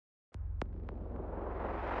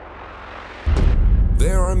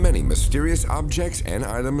are many mysterious objects and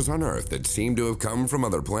items on Earth that seem to have come from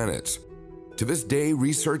other planets. To this day,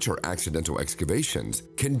 research or accidental excavations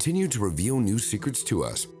continue to reveal new secrets to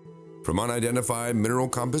us, from unidentified mineral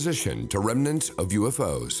composition to remnants of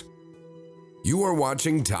UFOs. You are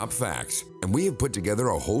watching Top Facts, and we have put together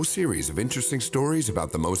a whole series of interesting stories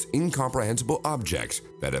about the most incomprehensible objects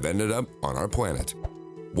that have ended up on our planet.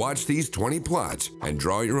 Watch these 20 plots and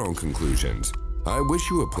draw your own conclusions. I wish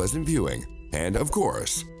you a pleasant viewing, and of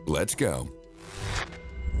course, let's go.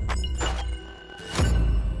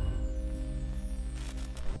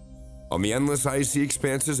 On the endless icy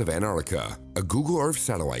expanses of Antarctica, a Google Earth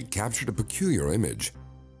satellite captured a peculiar image.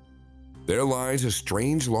 There lies a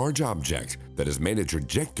strange large object that has made a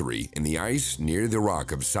trajectory in the ice near the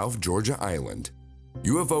rock of South Georgia Island.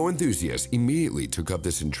 UFO enthusiasts immediately took up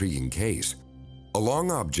this intriguing case. A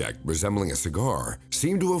long object resembling a cigar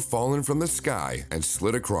seemed to have fallen from the sky and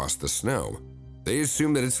slid across the snow. They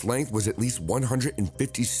assumed that its length was at least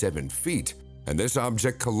 157 feet, and this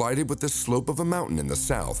object collided with the slope of a mountain in the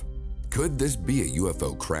south. Could this be a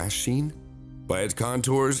UFO crash scene? By its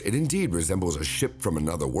contours, it indeed resembles a ship from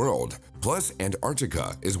another world. Plus,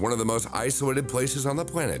 Antarctica is one of the most isolated places on the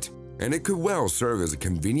planet, and it could well serve as a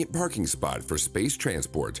convenient parking spot for space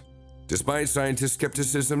transport. Despite scientists'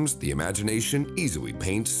 skepticisms, the imagination easily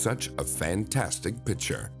paints such a fantastic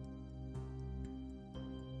picture.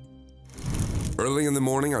 Early in the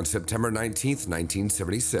morning on September 19,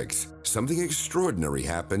 1976, something extraordinary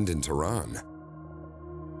happened in Tehran.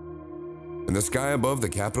 In the sky above the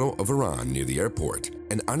capital of Iran near the airport,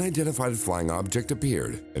 an unidentified flying object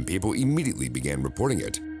appeared, and people immediately began reporting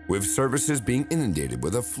it, with services being inundated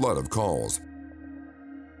with a flood of calls.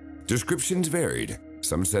 Descriptions varied.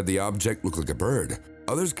 Some said the object looked like a bird,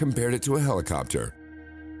 others compared it to a helicopter,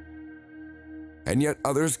 and yet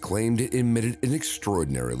others claimed it emitted an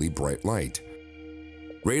extraordinarily bright light.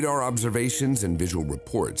 Radar observations and visual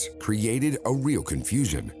reports created a real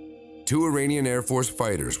confusion. 2 Iranian Air Force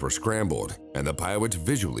fighters were scrambled, and the pilots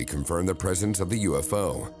visually confirmed the presence of the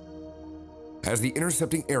UFO. As the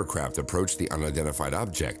intercepting aircraft approached the unidentified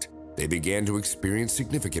object, they began to experience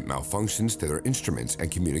significant malfunctions to their instruments and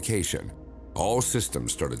communication. All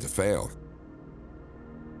systems started to fail.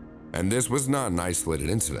 And this was not an isolated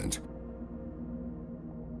incident.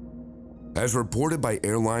 As reported by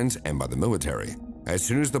airlines and by the military, as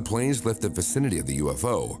soon as the planes left the vicinity of the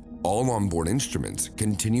UFO, all onboard instruments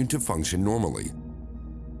continued to function normally.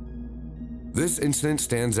 This incident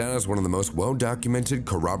stands out as one of the most well-documented,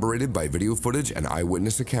 corroborated by video footage and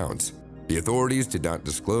eyewitness accounts. The authorities did not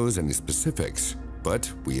disclose any specifics,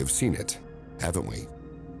 but we have seen it, haven't we?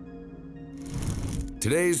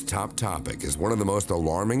 Today's top topic is one of the most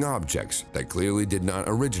alarming objects that clearly did not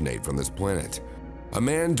originate from this planet. A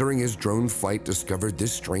man during his drone flight discovered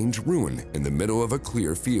this strange ruin in the middle of a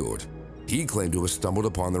clear field. He claimed to have stumbled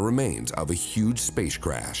upon the remains of a huge space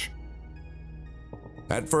crash.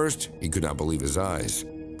 At first, he could not believe his eyes,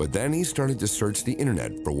 but then he started to search the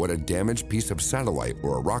internet for what a damaged piece of satellite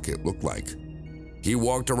or a rocket looked like. He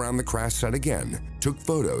walked around the crash site again, took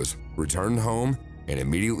photos, returned home, and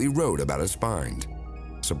immediately wrote about his find.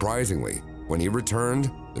 Surprisingly, when he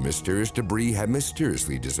returned, the mysterious debris had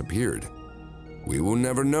mysteriously disappeared. We will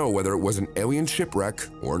never know whether it was an alien shipwreck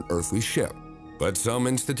or an earthly ship, but some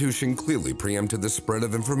institution clearly preempted the spread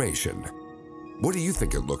of information. What do you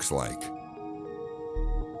think it looks like?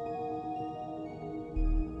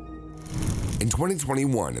 In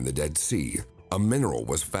 2021 in the Dead Sea, a mineral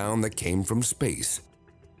was found that came from space.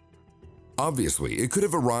 Obviously, it could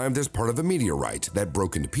have arrived as part of a meteorite that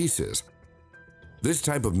broke into pieces. This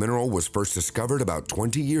type of mineral was first discovered about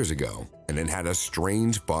 20 years ago, and it had a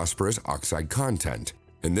strange phosphorus oxide content.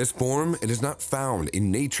 In this form, it is not found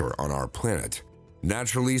in nature on our planet.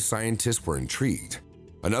 Naturally, scientists were intrigued.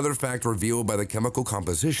 Another fact revealed by the chemical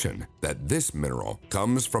composition that this mineral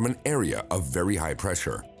comes from an area of very high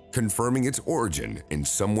pressure, confirming its origin in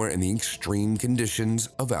somewhere in the extreme conditions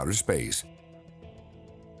of outer space.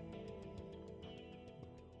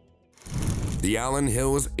 The Allen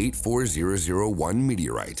Hills 84001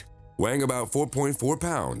 meteorite, weighing about 4.4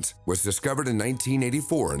 pounds, was discovered in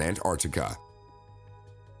 1984 in Antarctica.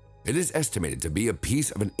 It is estimated to be a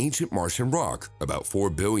piece of an ancient Martian rock about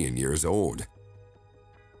 4 billion years old.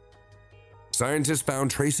 Scientists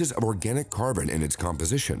found traces of organic carbon in its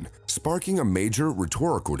composition, sparking a major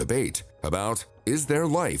rhetorical debate about, is there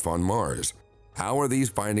life on Mars? How are these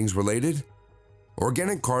findings related?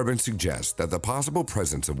 Organic carbon suggests that the possible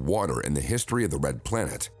presence of water in the history of the red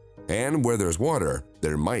planet, and where there's water,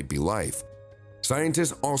 there might be life.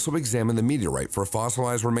 Scientists also examined the meteorite for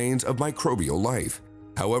fossilized remains of microbial life.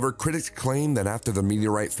 However, critics claim that after the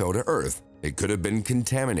meteorite fell to Earth, It could have been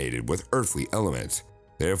contaminated with earthly elements.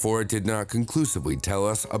 Therefore, it did not conclusively tell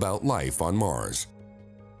us about life on Mars.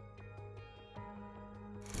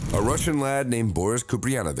 A Russian lad named Boris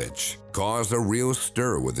Kuprianovich caused a real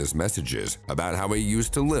stir with his messages about how he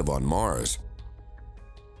used to live on Mars.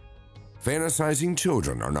 Fantasizing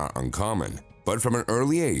children are not uncommon, but from an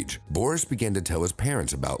early age, Boris began to tell his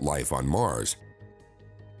parents about life on Mars,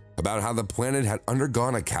 about how the planet had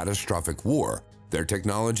undergone a catastrophic war, their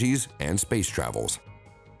technologies, and space travels.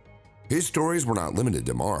 His stories were not limited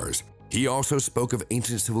to Mars. He also spoke of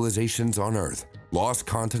ancient civilizations on Earth, lost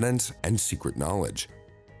continents, and secret knowledge.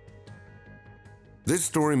 This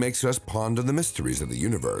story makes us ponder the mysteries of the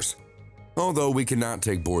universe. Although we cannot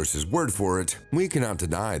take Boris's word for it, we cannot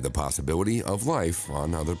deny the possibility of life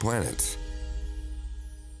on other planets.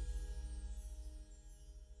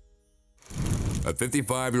 A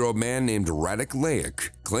 55-year-old man named Radek Laik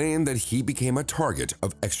claimed that he became a target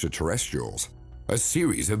of extraterrestrials. A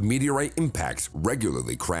series of meteorite impacts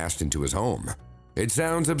regularly crashed into his home. It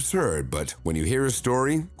sounds absurd, but when you hear his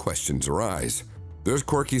story, questions arise. This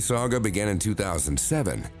quirky saga began in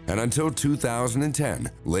 2007, and until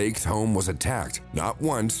 2010, Lake's home was attacked not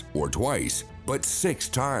once or twice, but 6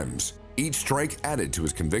 times. Each strike added to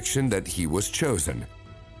his conviction that he was chosen.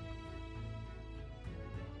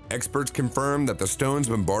 Experts confirmed that the stones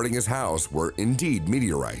bombarding his house were indeed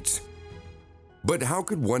meteorites. But how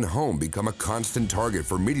could one home become a constant target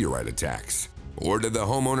for meteorite attacks? Or did the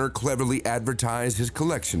homeowner cleverly advertise his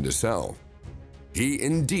collection to sell? He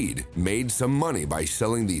indeed made some money by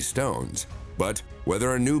selling these stones, but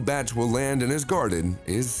whether a new batch will land in his garden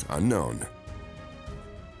is unknown.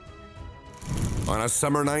 On a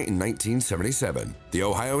summer night in 1977, the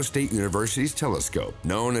Ohio State University's telescope,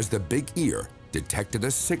 known as the Big Ear, detected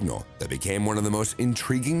a signal that became one of the most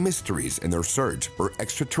intriguing mysteries in their search for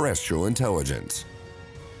extraterrestrial intelligence.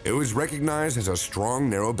 It was recognized as a strong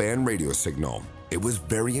narrowband radio signal. It was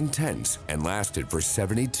very intense and lasted for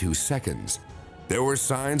 72 seconds. There were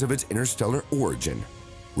signs of its interstellar origin.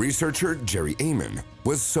 Researcher Jerry Amon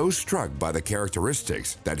was so struck by the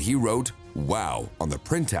characteristics that he wrote "Wow" on the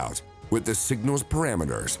printout with the signal's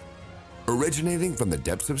parameters. Originating from the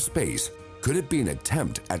depths of space, could it be an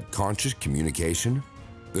attempt at conscious communication?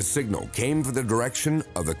 The signal came from the direction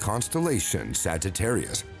of the constellation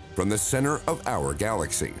Sagittarius, from the center of our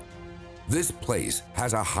galaxy. This place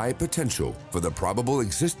has a high potential for the probable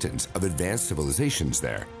existence of advanced civilizations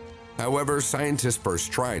there. However, scientists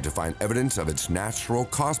first tried to find evidence of its natural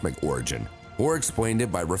cosmic origin, or explained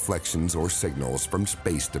it by reflections or signals from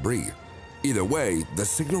space debris. Either way, the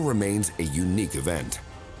signal remains a unique event.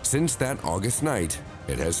 Since that August night,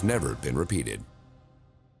 it has never been repeated.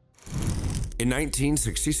 In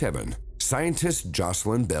 1967, scientists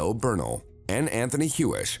Jocelyn Bell Burnell and Anthony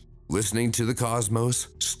Hewish, listening to the cosmos,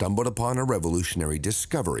 stumbled upon a revolutionary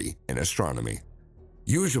discovery in astronomy.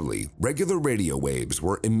 Usually, regular radio waves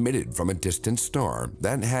were emitted from a distant star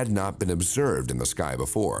that had not been observed in the sky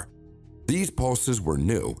before. These pulses were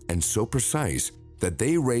new and so precise that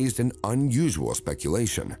they raised an unusual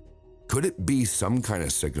speculation. Could it be some kind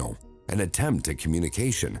of signal, an attempt at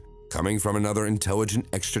communication, coming from another intelligent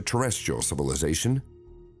extraterrestrial civilization?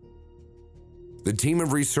 The team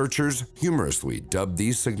of researchers humorously dubbed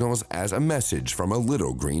these signals as a message from a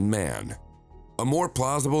little green man. A more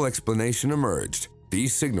plausible explanation emerged.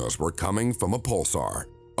 These signals were coming from a pulsar,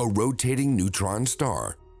 a rotating neutron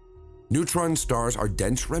star. Neutron stars are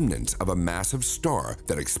dense remnants of a massive star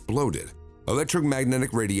that exploded.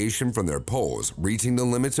 Electromagnetic radiation from their poles reaching the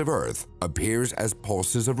limits of Earth appears as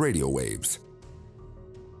pulses of radio waves.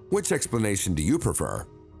 Which explanation do you prefer?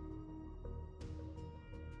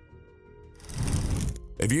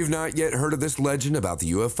 If you've not yet heard of this legend about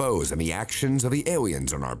the UFOs and the actions of the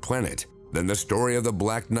aliens on our planet, then the story of the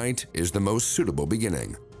Black Knight is the most suitable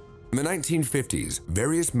beginning. In the 1950s,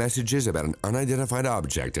 various messages about an unidentified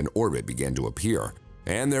object in orbit began to appear,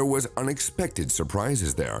 and there was unexpected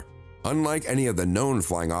surprises there. Unlike any of the known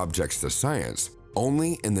flying objects to science,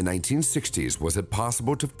 only in the 1960s was it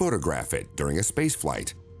possible to photograph it during a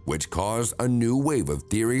spaceflight, which caused a new wave of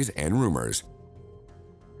theories and rumors.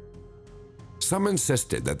 Some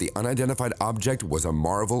insisted that the unidentified object was a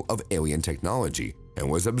marvel of alien technology and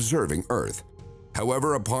was observing Earth.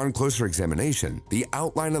 However, upon closer examination, the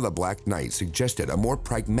outline of the Black Knight suggested a more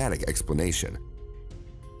pragmatic explanation.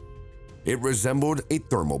 It resembled a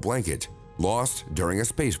thermal blanket, lost during a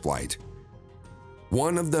spaceflight.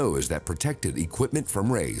 One of those that protected equipment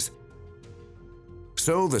from rays.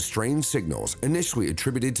 So the strange signals initially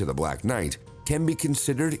attributed to the Black Knight can be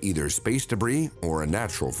considered either space debris or a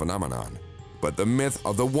natural phenomenon. But the myth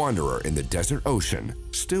of the wanderer in the desert ocean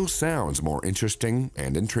still sounds more interesting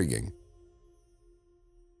and intriguing.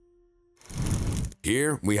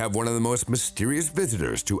 Here we have one of the most mysterious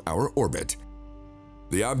visitors to our orbit.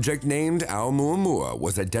 The object named Oumuamua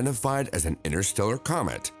was identified as an interstellar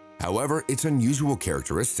comet. However, its unusual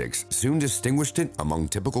characteristics soon distinguished it among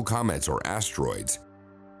typical comets or asteroids.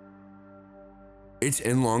 Its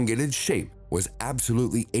elongated shape was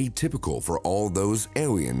absolutely atypical for all those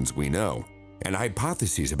aliens we know, and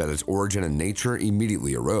hypotheses about its origin and nature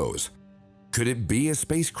immediately arose. Could it be a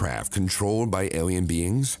spacecraft controlled by alien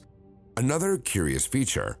beings? Another curious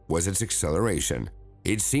feature was its acceleration.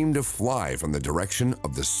 It seemed to fly from the direction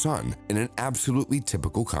of the sun in an absolutely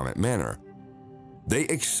typical comet manner. They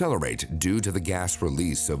accelerate due to the gas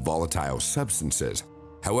release of volatile substances.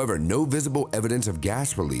 However, no visible evidence of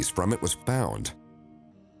gas release from it was found.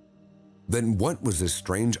 Then what was this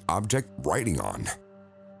strange object riding on?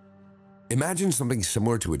 Imagine something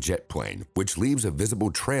similar to a jet plane, which leaves a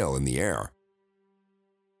visible trail in the air.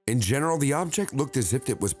 In general, the object looked as if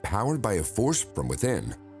it was powered by a force from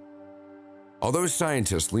within. Although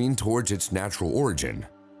scientists lean towards its natural origin,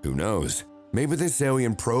 who knows, maybe this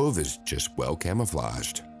alien probe is just well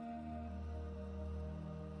camouflaged.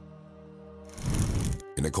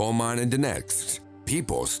 In a coal mine in Donetsk,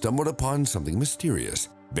 people stumbled upon something mysterious,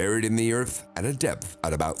 buried in the earth at a depth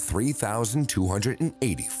at about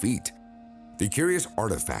 3,280 feet. The curious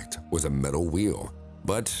artifact was a metal wheel,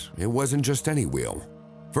 but it wasn't just any wheel.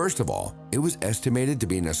 First of all, it was estimated to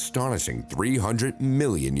be an astonishing 300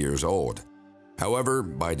 million years old. However,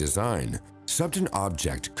 by design, such an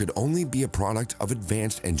object could only be a product of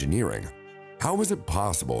advanced engineering. How was it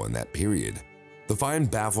possible in that period? The find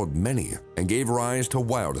baffled many and gave rise to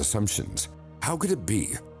wild assumptions. How could it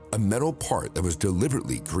be a metal part that was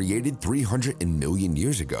deliberately created 300 million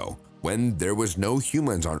years ago when there was no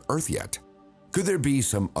humans on Earth yet? Could there be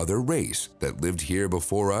some other race that lived here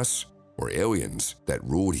before us, or aliens that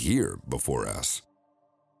ruled here before us?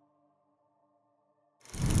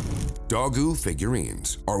 Dogu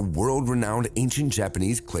figurines are world-renowned ancient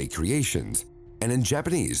Japanese clay creations, and in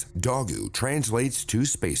Japanese, dogu translates to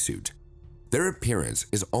spacesuit. Their appearance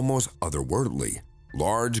is almost otherworldly.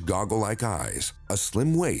 Large goggle-like eyes, a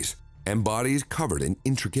slim waist, and bodies covered in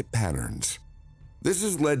intricate patterns. This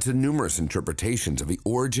has led to numerous interpretations of the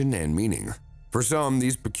origin and meaning. For some,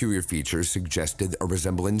 these peculiar features suggested a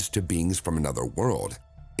resemblance to beings from another world.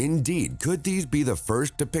 Indeed, could these be the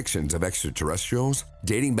first depictions of extraterrestrials,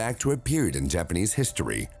 dating back to a period in Japanese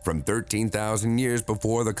history from 13,000 years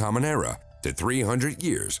before the Common Era to 300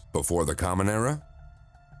 years before the Common Era?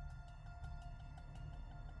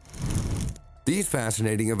 These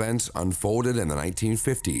fascinating events unfolded in the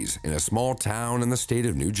 1950s in a small town in the state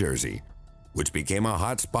of New Jersey, which became a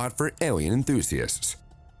hotspot for alien enthusiasts.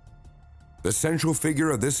 The central figure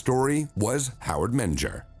of this story was Howard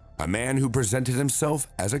Menger, a man who presented himself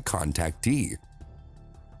as a contactee.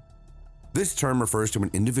 This term refers to an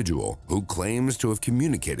individual who claims to have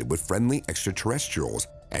communicated with friendly extraterrestrials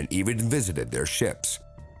and even visited their ships.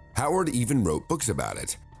 Howard even wrote books about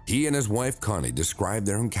it. He and his wife Connie described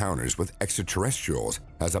their encounters with extraterrestrials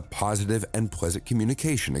as a positive and pleasant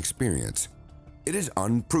communication experience. It is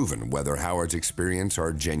unproven whether Howard's experience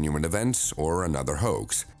are genuine events or another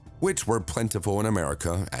hoax, which were plentiful in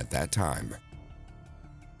America at that time.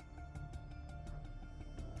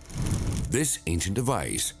 This ancient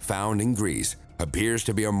device, found in Greece, appears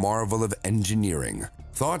to be a marvel of engineering,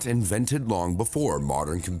 thought invented long before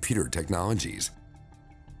modern computer technologies.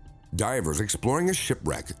 Divers exploring a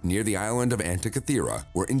shipwreck near the island of Antikythera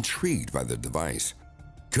were intrigued by the device.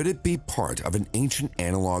 Could it be part of an ancient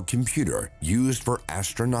analog computer used for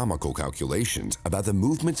astronomical calculations about the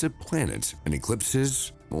movements of planets and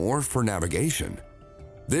eclipses, or for navigation?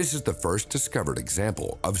 This is the first discovered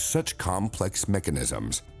example of such complex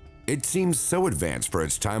mechanisms. It seems so advanced for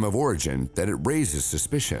its time of origin that it raises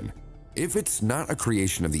suspicion. If it's not a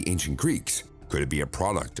creation of the ancient Greeks, could it be a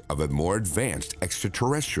product of a more advanced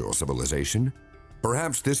extraterrestrial civilization?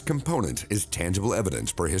 Perhaps this component is tangible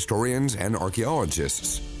evidence for historians and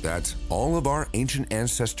archaeologists that all of our ancient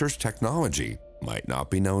ancestors' technology might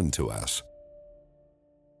not be known to us.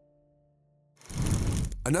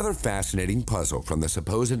 Another fascinating puzzle from the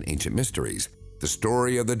supposed ancient mysteries, the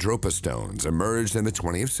story of the Dropa stones, emerged in the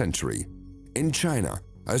 20th century. In China,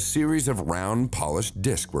 a series of round polished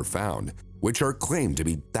discs were found, which are claimed to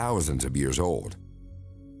be thousands of years old.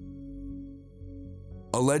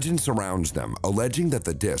 A legend surrounds them, alleging that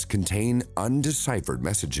the discs contain undeciphered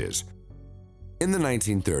messages. In the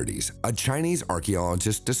 1930s, a Chinese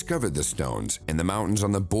archaeologist discovered the stones in the mountains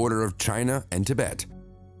on the border of China and Tibet.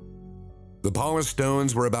 The polished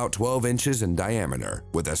stones were about 12 inches in diameter,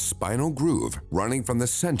 with a spinal groove running from the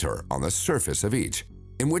center on the surface of each,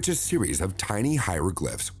 in which a series of tiny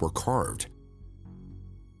hieroglyphs were carved.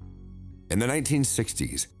 In the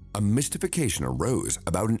 1960s, a mystification arose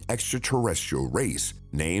about an extraterrestrial race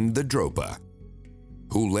named the Dropa,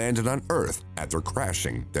 who landed on Earth after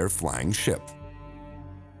crashing their flying ship.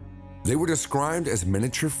 They were described as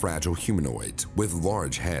miniature fragile humanoids with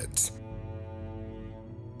large heads.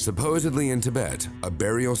 Supposedly in Tibet, a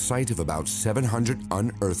burial site of about 700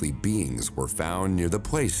 unearthly beings were found near the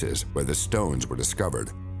places where the stones were discovered.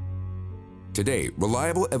 To date,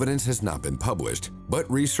 reliable evidence has not been published,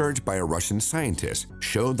 but research by a Russian scientist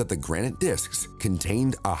showed that the granite discs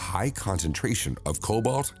contained a high concentration of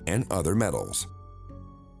cobalt and other metals.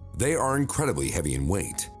 They are incredibly heavy in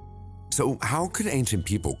weight. So how could ancient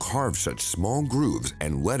people carve such small grooves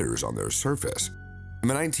and letters on their surface? In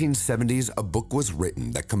the 1970s, a book was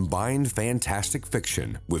written that combined fantastic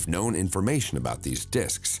fiction with known information about these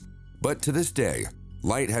discs. But to this day,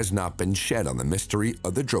 light has not been shed on the mystery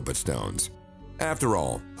of the Dropa stones. After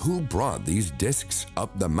all, who brought these discs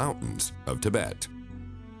up the mountains of Tibet?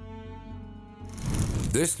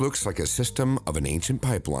 This looks like a system of an ancient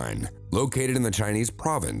pipeline located in the Chinese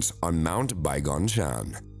province on Mount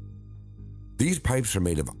Baigongshan. These pipes are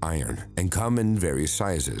made of iron and come in various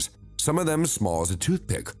sizes, some of them small as a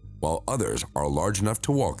toothpick, while others are large enough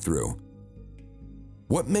to walk through.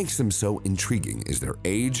 What makes them so intriguing is their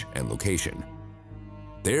age and location.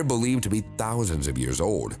 They are believed to be thousands of years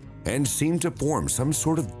old and seem to form some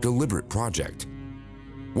sort of deliberate project.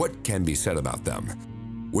 What can be said about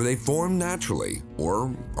them? Were they formed naturally,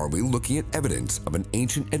 or are we looking at evidence of an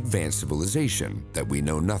ancient advanced civilization that we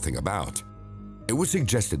know nothing about? It was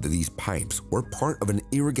suggested that these pipes were part of an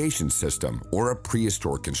irrigation system or a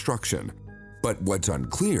prehistoric construction, but what's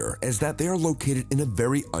unclear is that they are located in a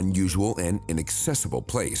very unusual and inaccessible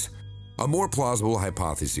place. A more plausible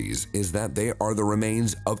hypothesis is that they are the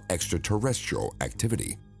remains of extraterrestrial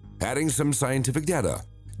activity. Adding some scientific data,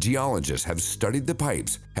 geologists have studied the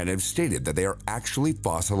pipes and have stated that they are actually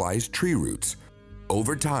fossilized tree roots.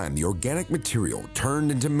 Over time, the organic material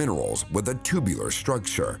turned into minerals with a tubular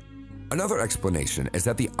structure. Another explanation is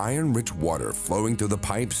that the iron-rich water flowing through the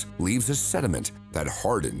pipes leaves a sediment that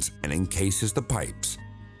hardens and encases the pipes.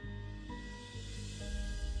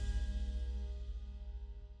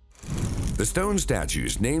 The stone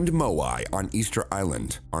statues named Moai on Easter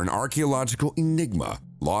Island are an archaeological enigma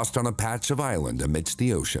lost on a patch of island amidst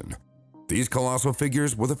the ocean. These colossal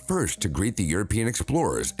figures were the first to greet the European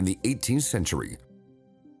explorers in the 18th century.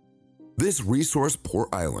 This resource-poor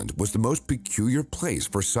island was the most peculiar place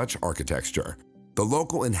for such architecture. The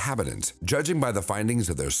local inhabitants, judging by the findings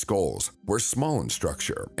of their skulls, were small in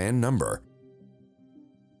structure and number.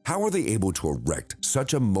 How are they able to erect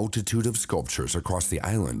such a multitude of sculptures across the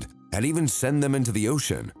island and even send them into the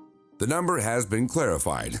ocean? The number has been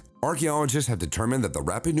clarified. Archaeologists have determined that the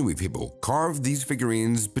Rapa Nui people carved these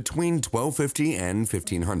figurines between 1250 and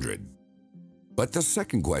 1500. But the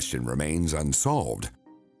second question remains unsolved.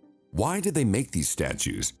 Why did they make these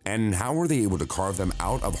statues, and how were they able to carve them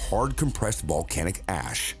out of hard compressed volcanic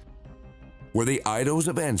ash? Were they idols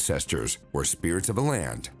of ancestors or spirits of the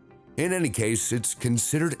land? In any case, it's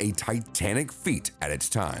considered a titanic feat at its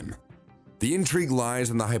time. The intrigue lies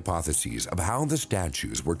in the hypotheses of how the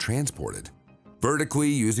statues were transported, vertically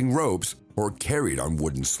using ropes or carried on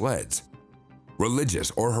wooden sleds. Religious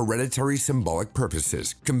or hereditary symbolic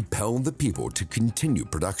purposes compelled the people to continue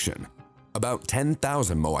production. About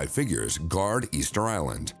 10,000 Moai figures guard Easter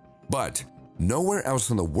Island, but nowhere else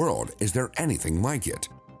in the world is there anything like it.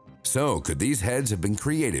 So, could these heads have been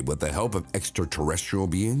created with the help of extraterrestrial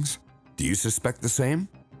beings? Do you suspect the same?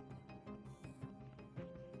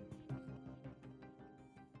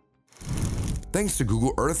 Thanks to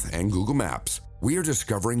Google Earth and Google Maps, we are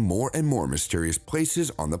discovering more and more mysterious places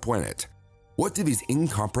on the planet. What do these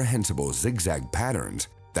incomprehensible zigzag patterns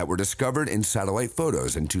that were discovered in satellite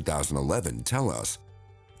photos in 2011 tell us?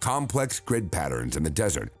 Complex grid patterns in the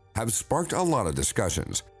desert have sparked a lot of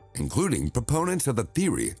discussions, including proponents of the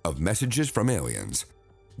theory of messages from aliens.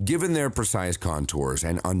 Given their precise contours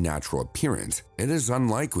and unnatural appearance, it is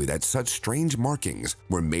unlikely that such strange markings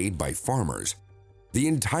were made by farmers. The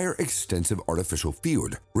entire extensive artificial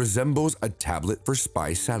field resembles a tablet for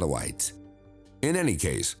spy satellites. In any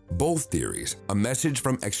case, both theories, a message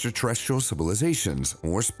from extraterrestrial civilizations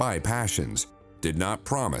or spy passions, did not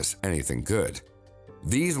promise anything good.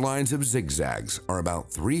 These lines of zigzags are about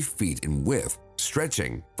 3 feet in width,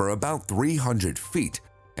 stretching for about 300 feet,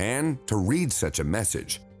 and to read such a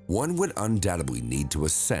message, one would undoubtedly need to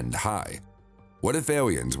ascend high. What if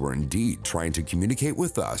aliens were indeed trying to communicate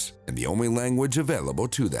with us in the only language available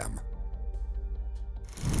to them?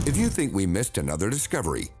 If you think we missed another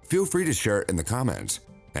discovery, feel free to share it in the comments.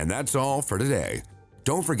 And that's all for today.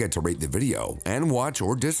 Don't forget to rate the video and watch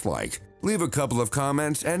or dislike. Leave a couple of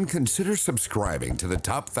comments and consider subscribing to the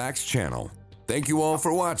Top Facts channel. Thank you all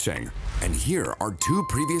for watching, and here are 2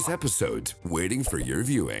 previous episodes waiting for your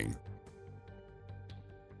viewing.